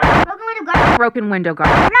Broken Window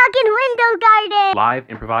Garden. Broken Window Garden. Live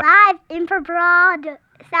improv. Live improv.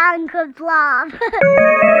 Sound good blob.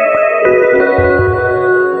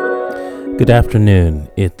 Good afternoon.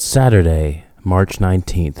 It's Saturday, March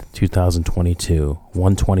 19th, 2022,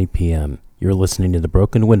 1:20 p.m. You're listening to the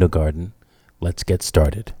Broken Window Garden. Let's get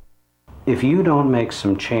started. If you don't make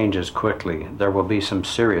some changes quickly, there will be some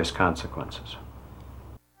serious consequences.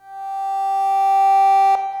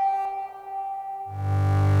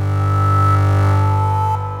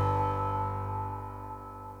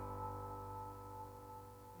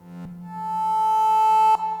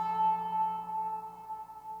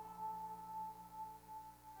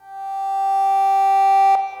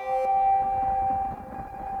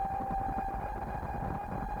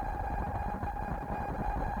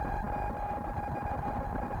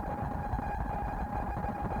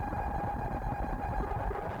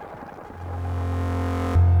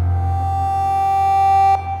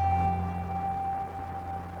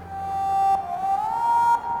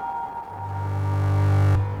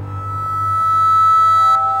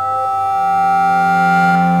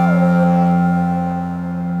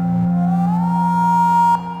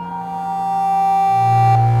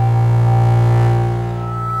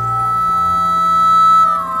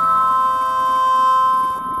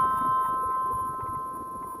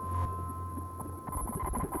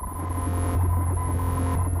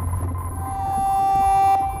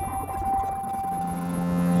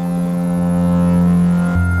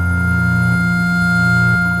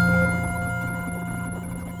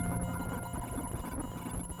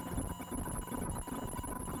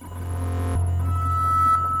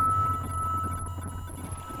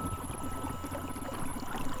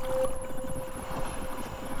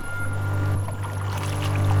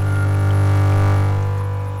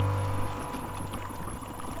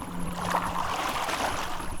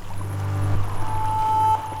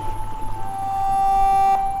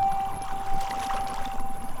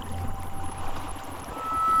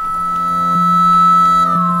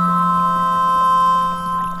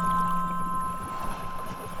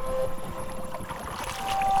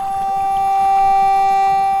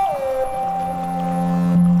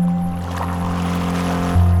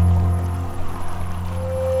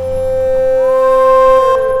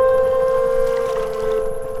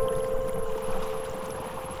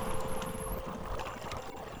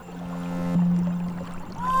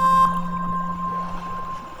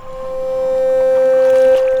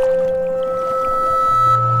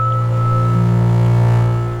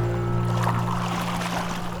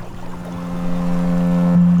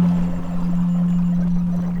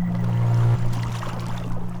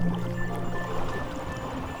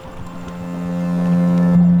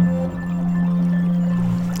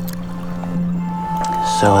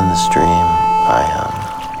 So in this dream,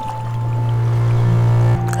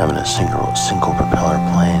 I'm in a single propeller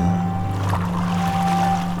plane,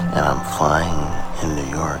 and I'm flying in New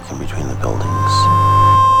York in between the buildings,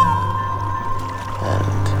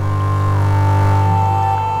 and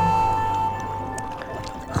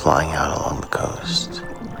flying out along the coast.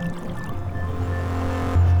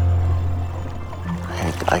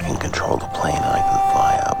 I can control the plane, and I can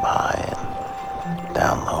fly up high and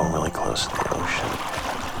down low, really close to the ocean.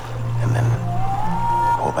 And then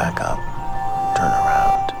pull back up, turn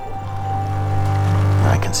around, and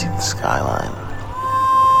I can see the skyline.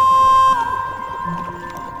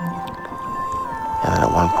 And then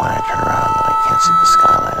at one point I turn around and I can't see the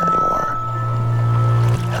skyline anymore.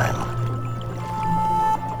 And I'm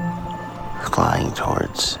flying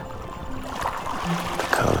towards the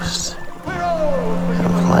coast. And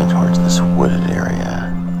I'm flying towards this wooded area.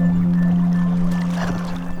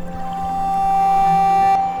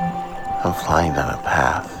 I'm flying down a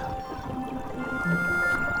path,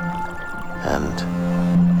 and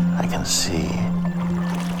I can see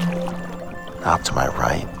out to my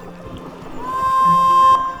right,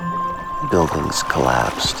 buildings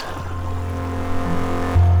collapsed.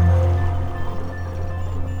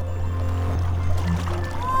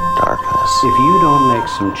 Darkness. If you don't make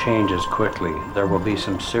some changes quickly, there will be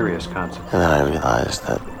some serious consequences. And then I realized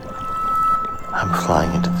that I'm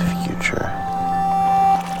flying into the future.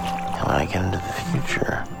 And when I get into the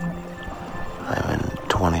future, I'm in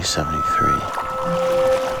 2073.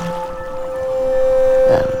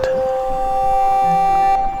 And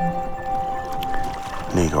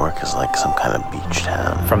New York is like some kind of beach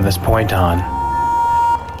town. From this point on,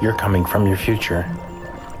 you're coming from your future.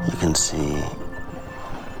 You can see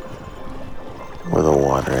where the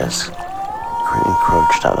water is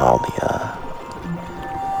encroached on all the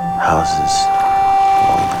houses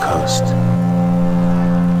along the coast.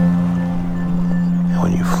 And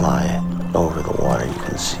when you fly over the water, you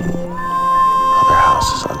can see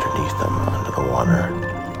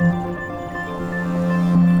water.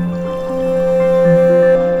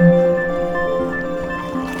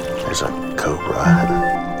 There's a cobra.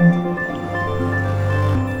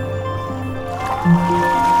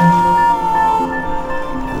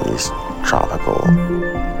 And these tropical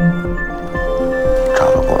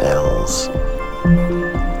animals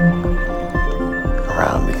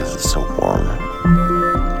around because it's so warm.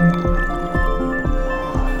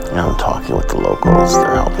 Now I'm talking with the locals.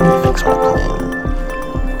 They're helping me fix my plane.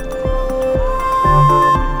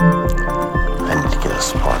 I need to get a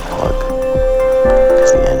spark plug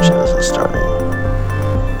because the engine isn't starting.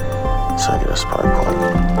 So I get a spark plug.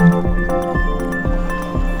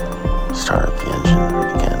 Start up the engine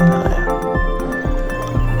again, and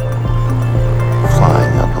I'm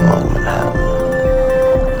flying up along Manhattan.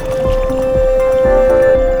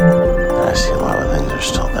 And I see a lot of things are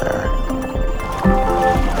still there.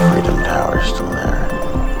 Freedom Tower is still there.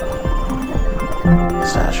 The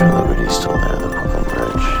Statue of Liberty is still there. The Brooklyn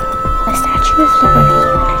Bridge. The Statue of Liberty in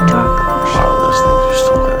a dark A ocean. lot of those things are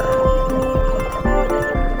still there.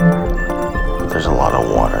 But there's a lot of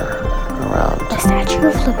water around. The Statue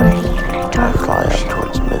of Liberty in a I dark fly up ocean.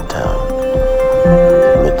 towards Midtown.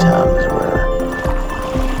 Midtown is where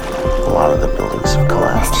a lot of the buildings have The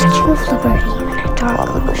collapsed. Statue of Liberty in a A dark lot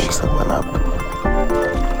of the buildings ocean. that went up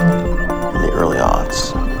in the early aughts,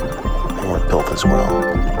 they weren't built as well.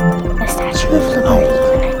 The Statue of Liberty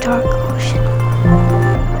in a dark ocean.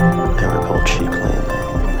 They were built cheaply and they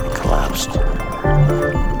collapsed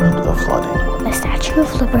under the flooding. The Statue of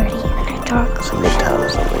Liberty in a dark So ocean. Midtown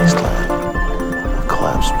is a wasteland of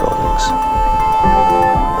collapsed buildings.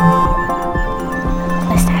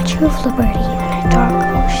 The Statue of Liberty in a dark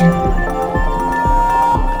ocean.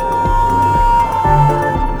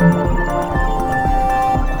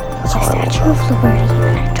 That's The what I Statue love. of Liberty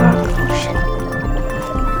in a dark ocean.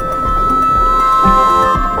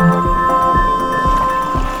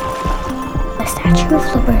 The Statue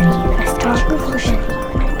of Liberty in a dark ocean.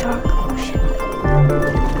 In a dark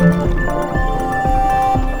ocean.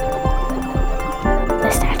 The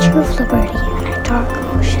Statue of Liberty in a dark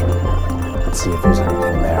ocean. Let's see if there's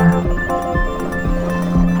anything there.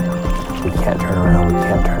 We can't turn around, we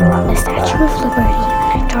can't turn around. The Look Statue back. of Liberty in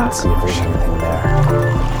a dark Let's see if there's ocean. anything there.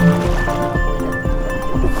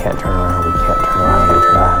 We can't turn around, we can't turn around, we can't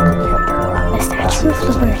turn around, we can't turn around. The Let's Statue see if of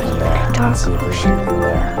there's Liberty anything in there. a dark Let's see if there's ocean. anything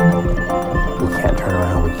there. We can't turn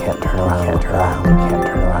around, we can't turn around, we can't turn around, we can't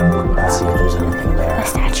turn around. Look back. See if there's anything there. The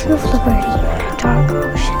Statue of Liberty in a dark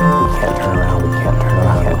ocean. We can't turn around, we can't turn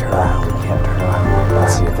around, we can't turn around, we can't turn around.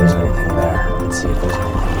 Let's see if there's anything there. Let's see if there's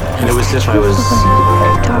anything there. And it was as if I was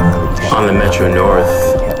on the Metro North,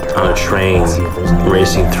 on a train,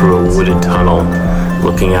 racing through a wooded tunnel,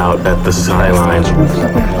 looking out at the skyline.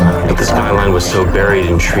 But the skyline was so buried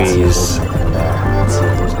in trees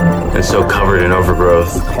and so covered in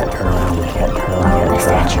overgrowth Can't turn around, we can't turn around, we can't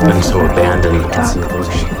turn around. and so abandoned. Let's see if there's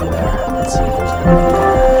anything there. Let's see if there's anything there.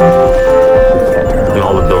 We can't turn around. And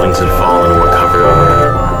all the buildings had fallen and were covered over.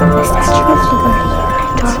 The Statue of Liberty in a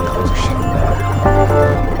dark ocean. We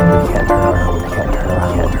can't turn around, we can't turn around,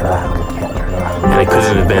 we can't turn around, we can't turn around. And it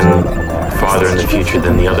couldn't have been farther in the future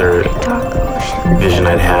than the other Dark ocean. vision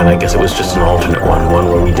I'd had. I guess it was just an alternate one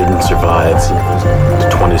where we didn't survive to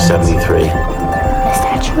 2073. The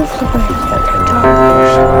Statue of Liberty in a dark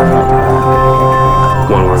ocean.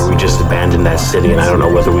 One where we just abandoned that city, and I don't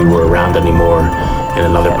know whether we were around anymore in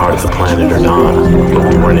another part of the planet or not. But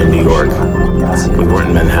we weren't in New York. We weren't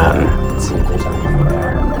in Manhattan. Let's see if there's anything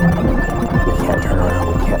there. We can't turn around,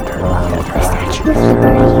 we can't turn around, we can't turn The around. Statue of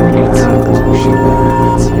Liberty in a dark ocean.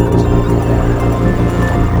 Let's see if there's anything there.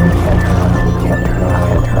 We can't turn around, we can't turn around, we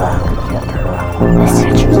can't turn around, we can't turn around. The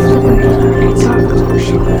Statue of Liberty in a dark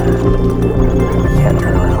ocean. We can't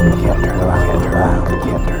turn around, we can't turn around, we can't turn around, we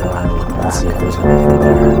can't turn around. Let's see if there's anything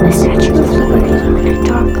there. The Statue of Liberty in a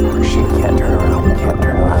dark ocean. We can't turn around, we can't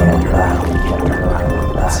turn around, we can't turn around, we can't turn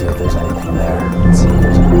around. Let's see if there's anything there. Let's see if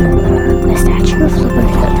there's anything there. The Statue of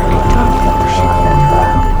Liberty in a dark ocean.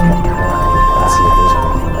 Let's see if there's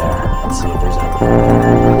anything there. Let's see if there's anything there.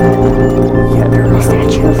 We can't turn The around.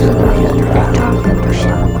 Statue of Liberty in a dark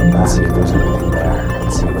ocean. Let's see if there's anything there.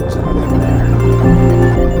 Let's see if there's anything there.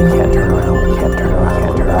 We can't turn around. We can't turn around. We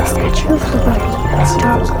can't turn The around. Statue of Liberty in a Let's see if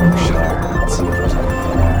dark there's anything ocean. there. Let's see if there's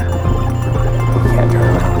anything there. We can't turn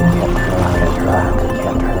around. We can't turn around. We can't turn around. We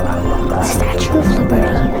can't turn around. The Let's see if there's Statue of anything Liberty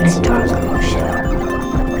there. in Let's a see if dark there's anything ocean. there.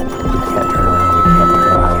 We can't turn around. We can't turn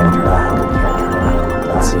around. We can't turn around. We can't turn around.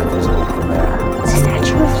 Let's see if there's anything there. The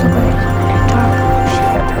Statue of Liberty in a dark We ocean.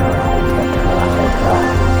 can't turn around. We can't turn around. We can't turn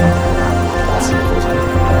around. We can't turn around. Let's see if there's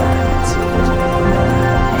anything there. Let's see if there's anything there.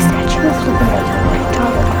 The Statue of Liberty in a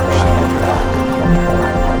dark ocean.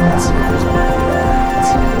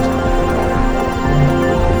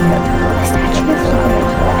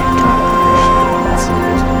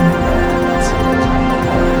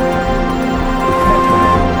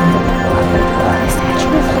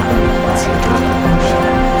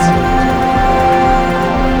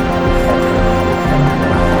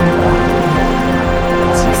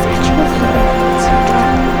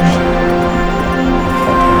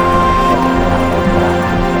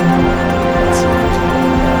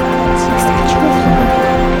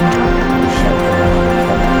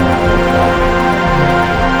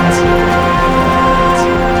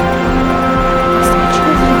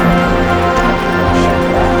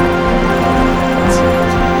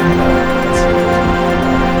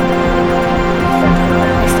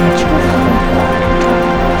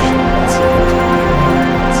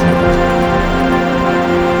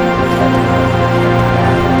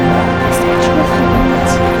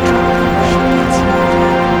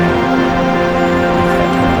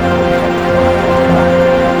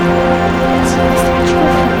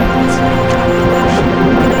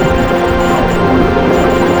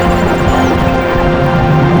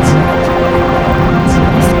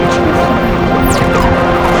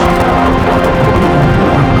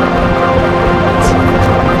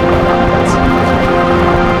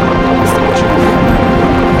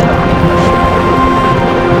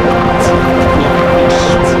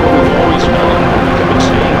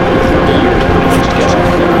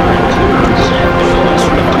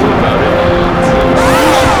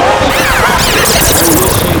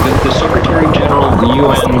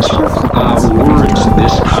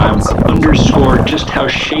 just how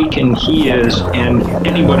shaken he is and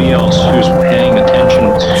anybody else who's paying attention.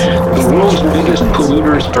 The world's biggest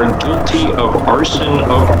polluters are guilty of arson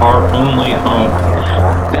of our only home.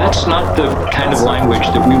 That's not the kind of language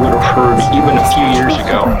that we would have heard even a few years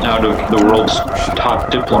ago out of the world's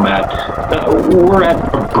top diplomat. We're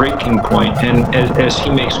at a breaking point, and as he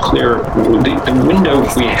makes clear, the window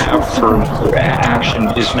we have for action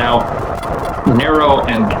is now narrow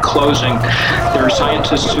and closing. There are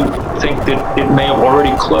scientists who think that it may have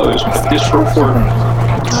already closed, but this report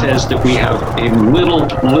says that we have a little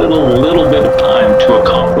bit of time to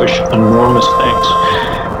accomplish enormous things.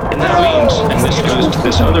 And that means, and this goes to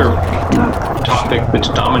this other topic that's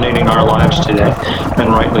dominating our lives today, and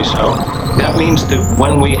rightly so, that means that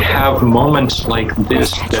when we have moments like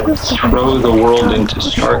this that throw the world into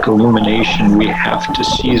stark illumination, we have to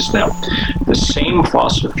seize them. The same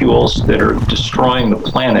fossil fuels that are destroying the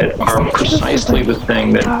planet are precisely the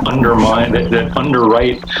thing that undermine, that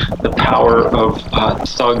underwrite the power of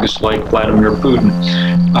thugs like Vladimir Putin.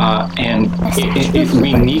 And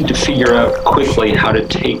we need to figure out quickly how to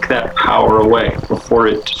take that power away before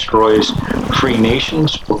it destroys free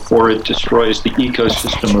nations, before it destroys the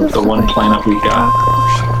ecosystem of the one planet we got.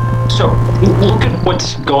 So look at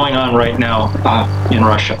what's going on right now in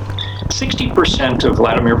Russia. 60% of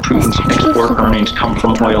Vladimir Putin's export earnings come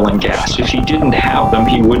from oil and gas. If he didn't have them,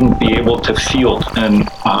 he wouldn't be able to field an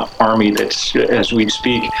army that's, as we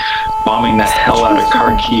speak, bombing the hell out of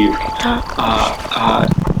Kharkiv.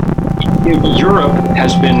 Europe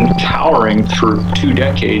has been cowering for 2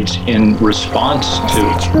 decades in response to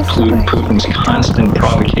Putin's constant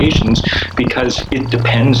provocations because it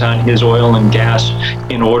depends on his oil and gas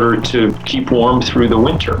in order to keep warm through the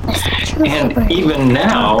winter. And even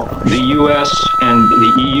now, the US and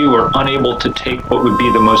the EU are unable to take what would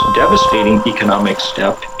be the most devastating economic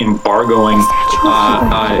step, embargoing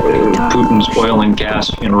Putin's oil and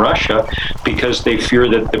gas in Russia, because they fear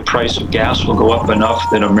that the price of gas will go up enough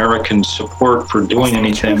that American support for doing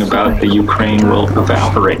anything about the Ukraine will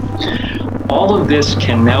evaporate. All of this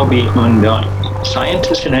can now be undone.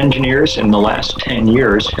 Scientists and engineers in the last 10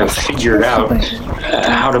 years have figured out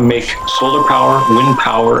how to make solar power, wind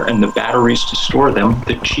power, and the batteries to store them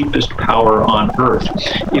the cheapest power on Earth.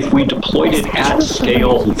 If we deployed it at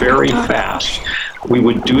scale very fast, we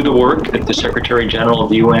would do the work that the Secretary General of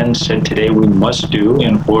the UN said today we must do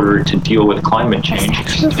in order to deal with climate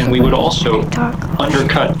change. And we would also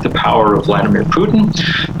undercut the power of Vladimir Putin,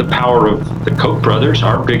 the power of the Koch brothers,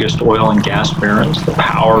 our biggest oil and gas barons, the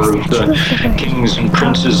power of the kings and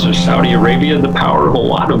princes of Saudi Arabia, the power of a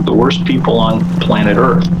lot of the worst people on planet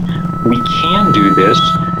Earth. We can do this,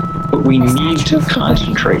 but we need to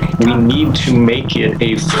concentrate. We need to make it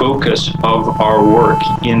a focus of our work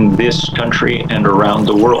in this country and around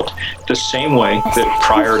the world. The same way that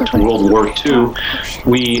prior to World War II,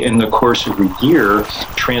 we, in the course of a year,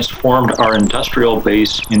 transformed our industrial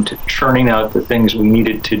base into churning out the things we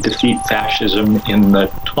needed to defeat fascism in the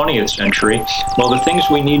 20th century. Well, the things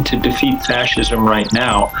we need to defeat fascism right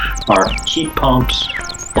now are heat pumps,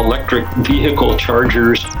 electric vehicle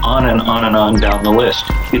chargers, on and on and on down the list.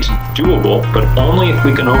 It's doable, but only if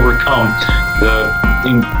we can overcome the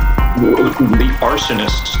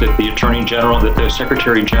arsonists that the Attorney General, that the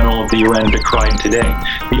Secretary General of the UN decried today.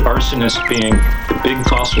 The arsonists being the big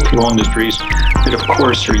fossil fuel industries that, of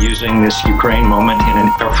course, are using this Ukraine moment in an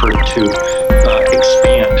effort to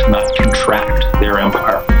expand, not contract, their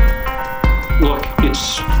empire. Look,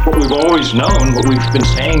 it's what we've always known, what we've been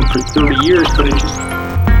saying for 30 years, but it just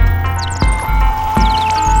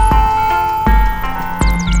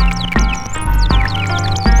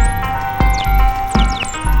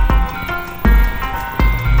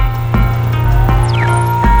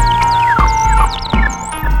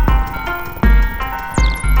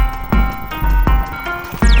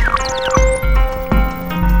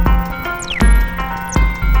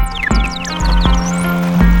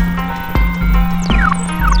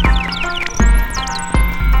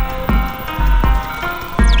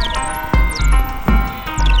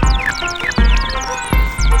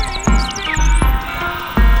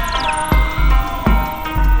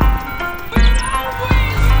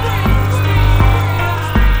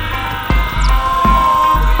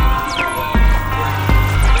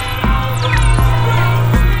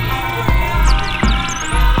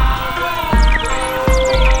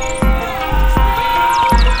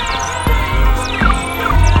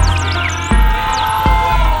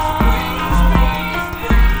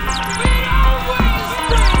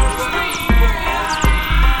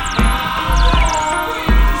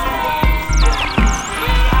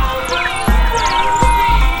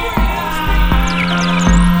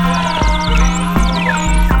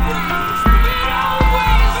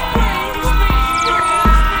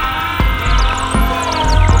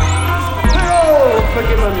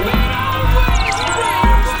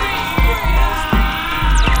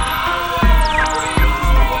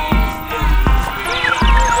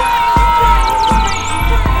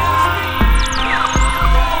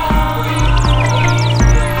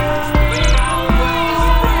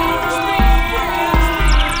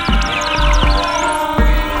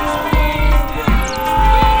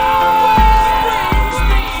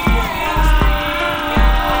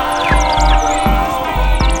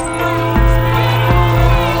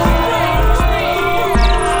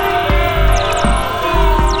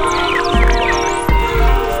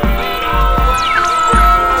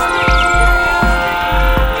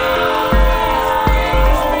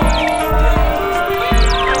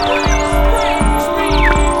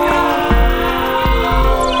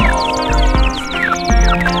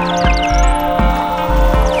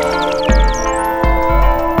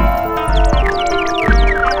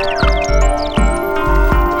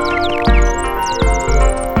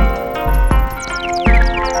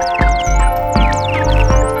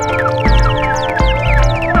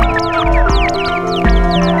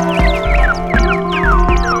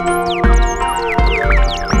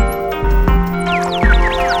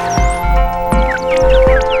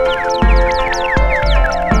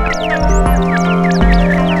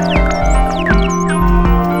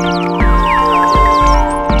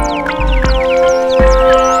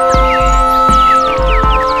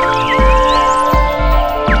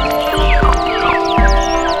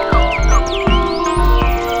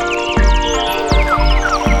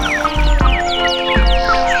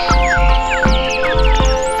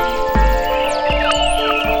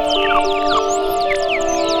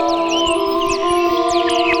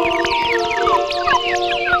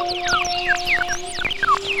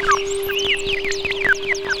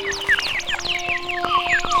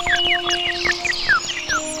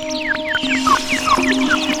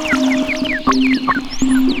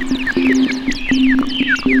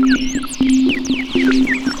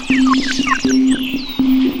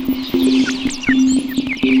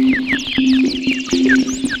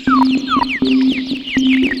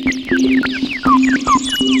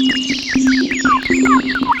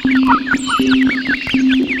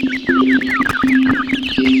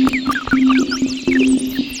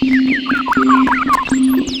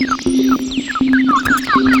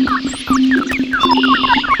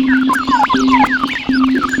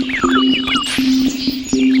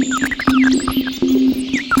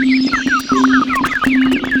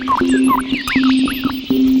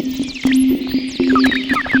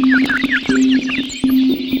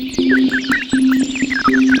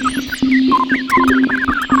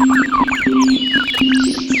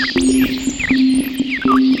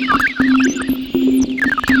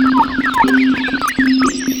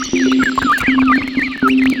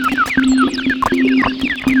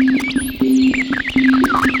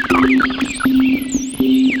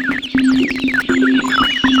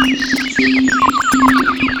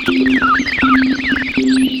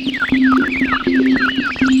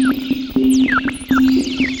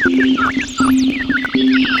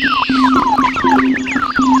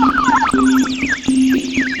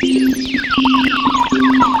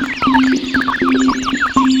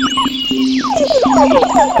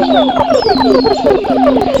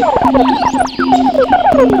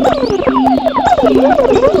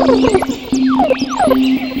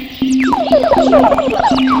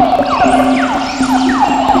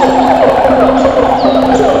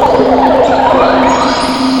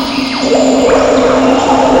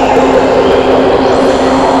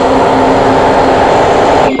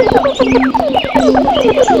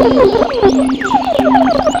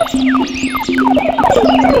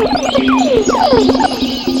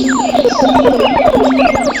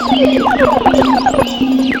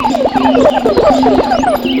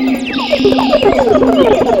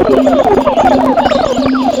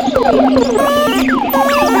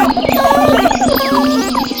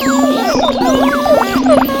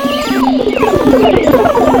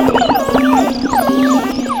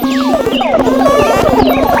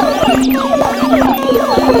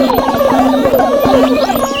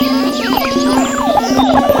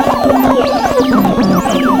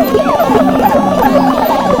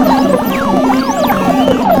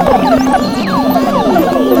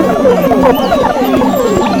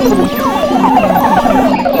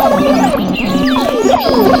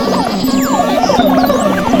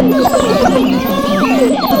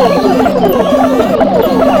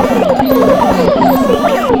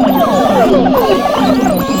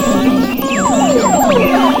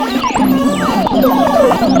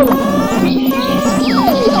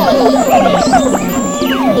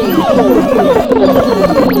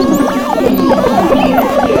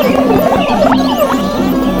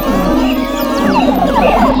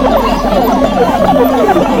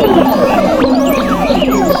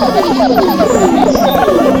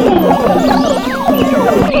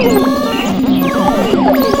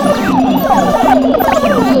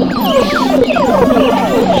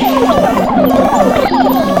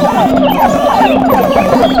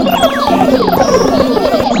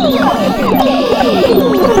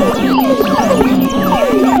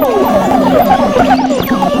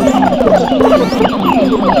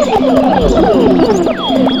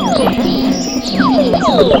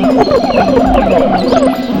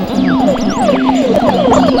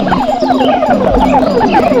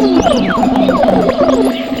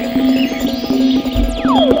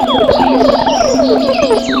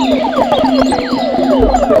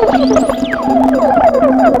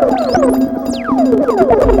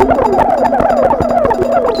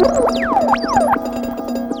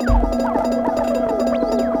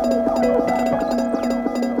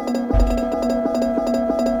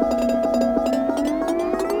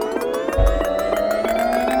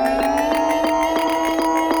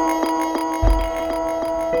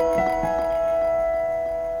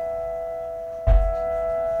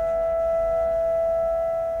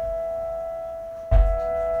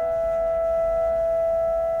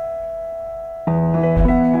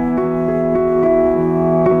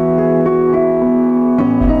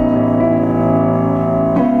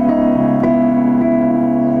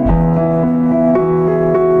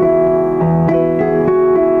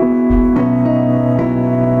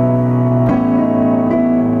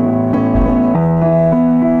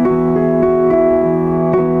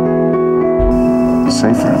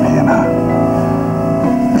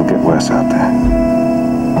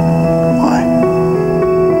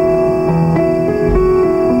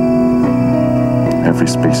Every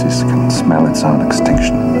species can smell its own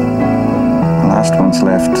extinction. The last ones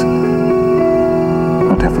left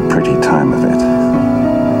won't have a pretty time of it.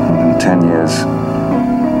 And in 10 years,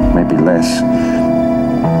 maybe less,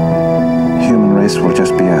 the human race will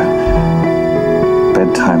just be a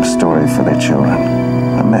bedtime story for their children.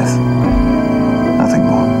 A myth. Nothing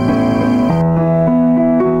more.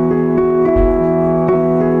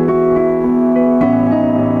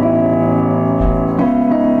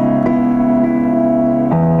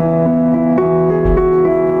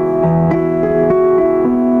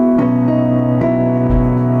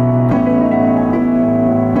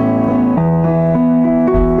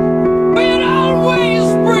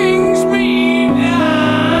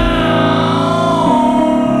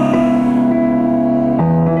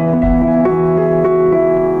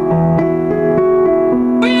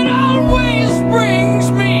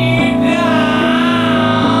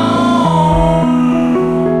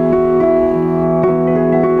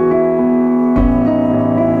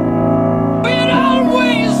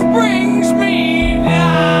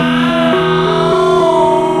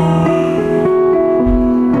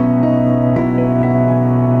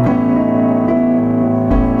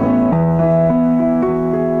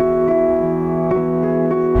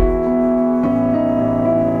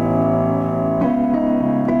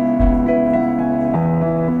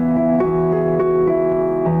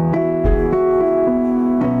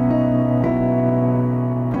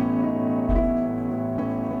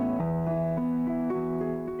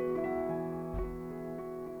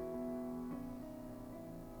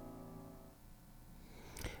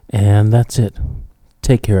 And that's it.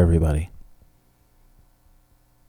 Take care, everybody.